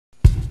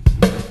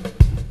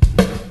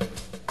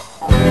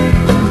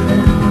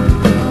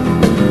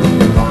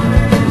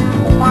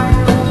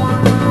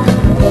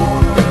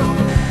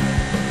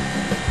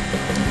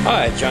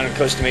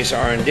Costa Mesa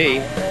R&D.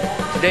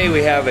 Today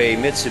we have a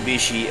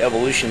Mitsubishi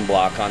Evolution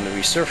block on the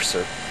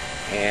resurfacer,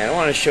 and I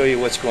want to show you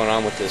what's going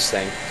on with this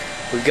thing.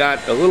 We've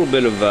got a little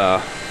bit of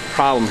a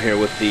problem here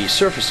with the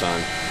surface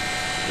on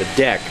the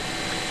deck.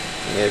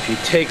 And if you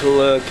take a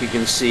look, you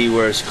can see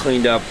where it's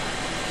cleaned up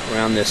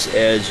around this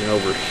edge and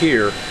over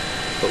here,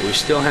 but we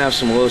still have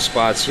some low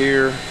spots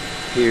here,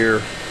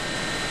 here,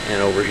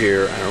 and over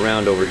here, and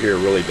around over here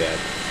really bad.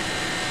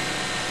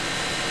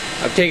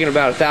 I've taken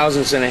about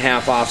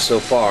 1/1000 off so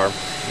far,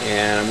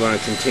 and I'm going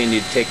to continue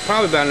to take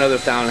probably about another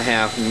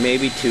 1.5,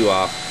 maybe 2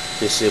 off,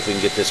 to see if we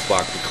can get this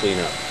block to clean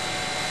up.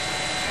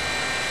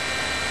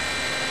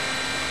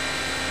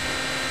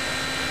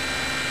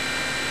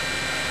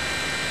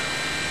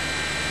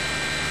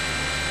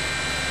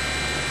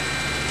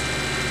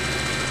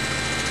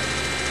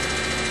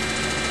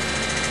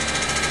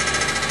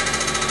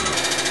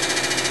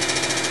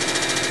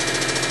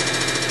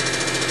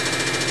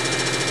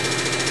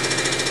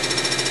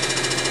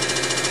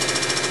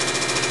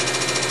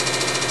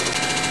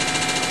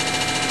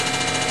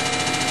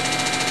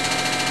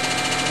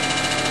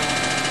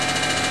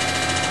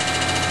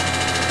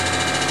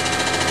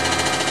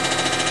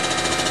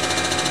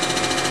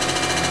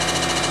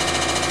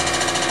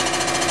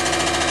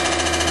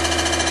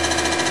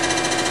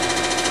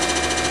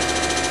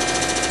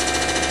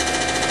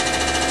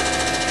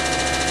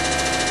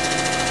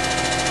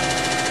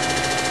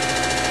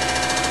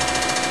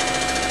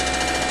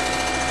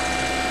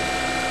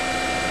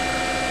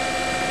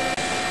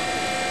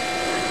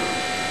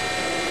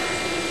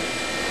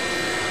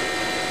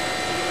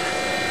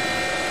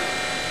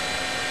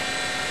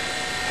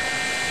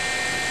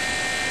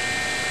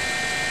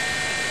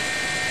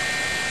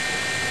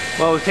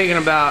 Well, we've taken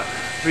about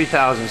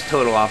 3/1000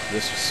 total off of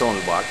this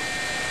cylinder block.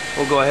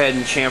 We'll go ahead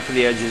and chamfer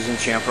the edges and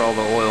chamfer all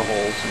the oil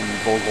holes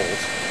and bolt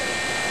holes,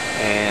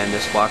 and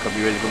this block will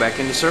be ready to go back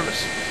into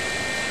service.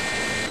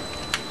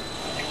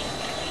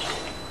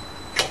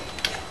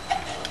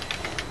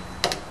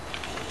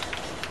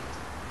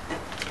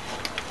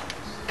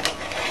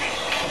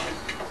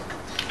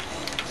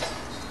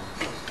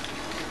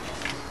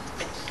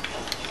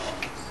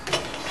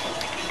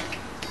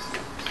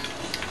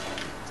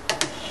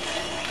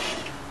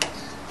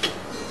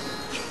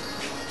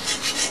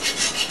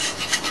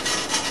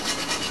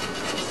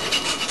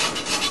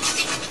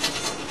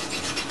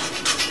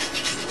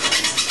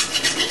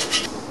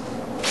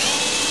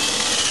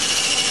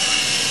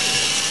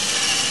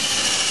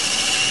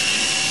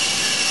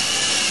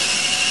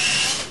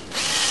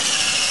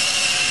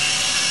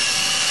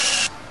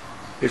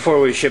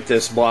 Before we ship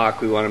this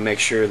block, we want to make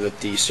sure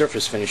that the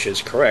surface finish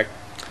is correct.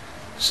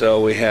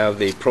 So we have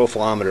the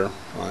profilometer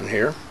on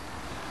here.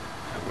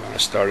 I'm going to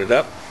start it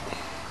up.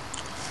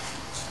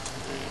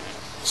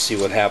 See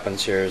what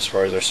happens here as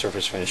far as our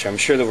surface finish. I'm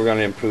sure that we're going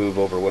to improve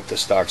over what the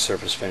stock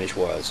surface finish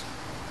was.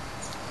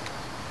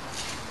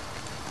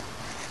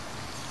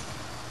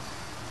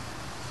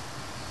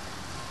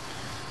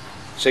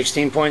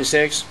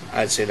 .6,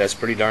 I'd say that's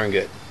pretty darn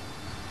good.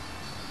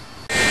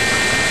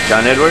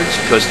 John Edwards,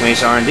 Costa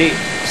Mesa R&D.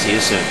 See you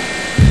soon.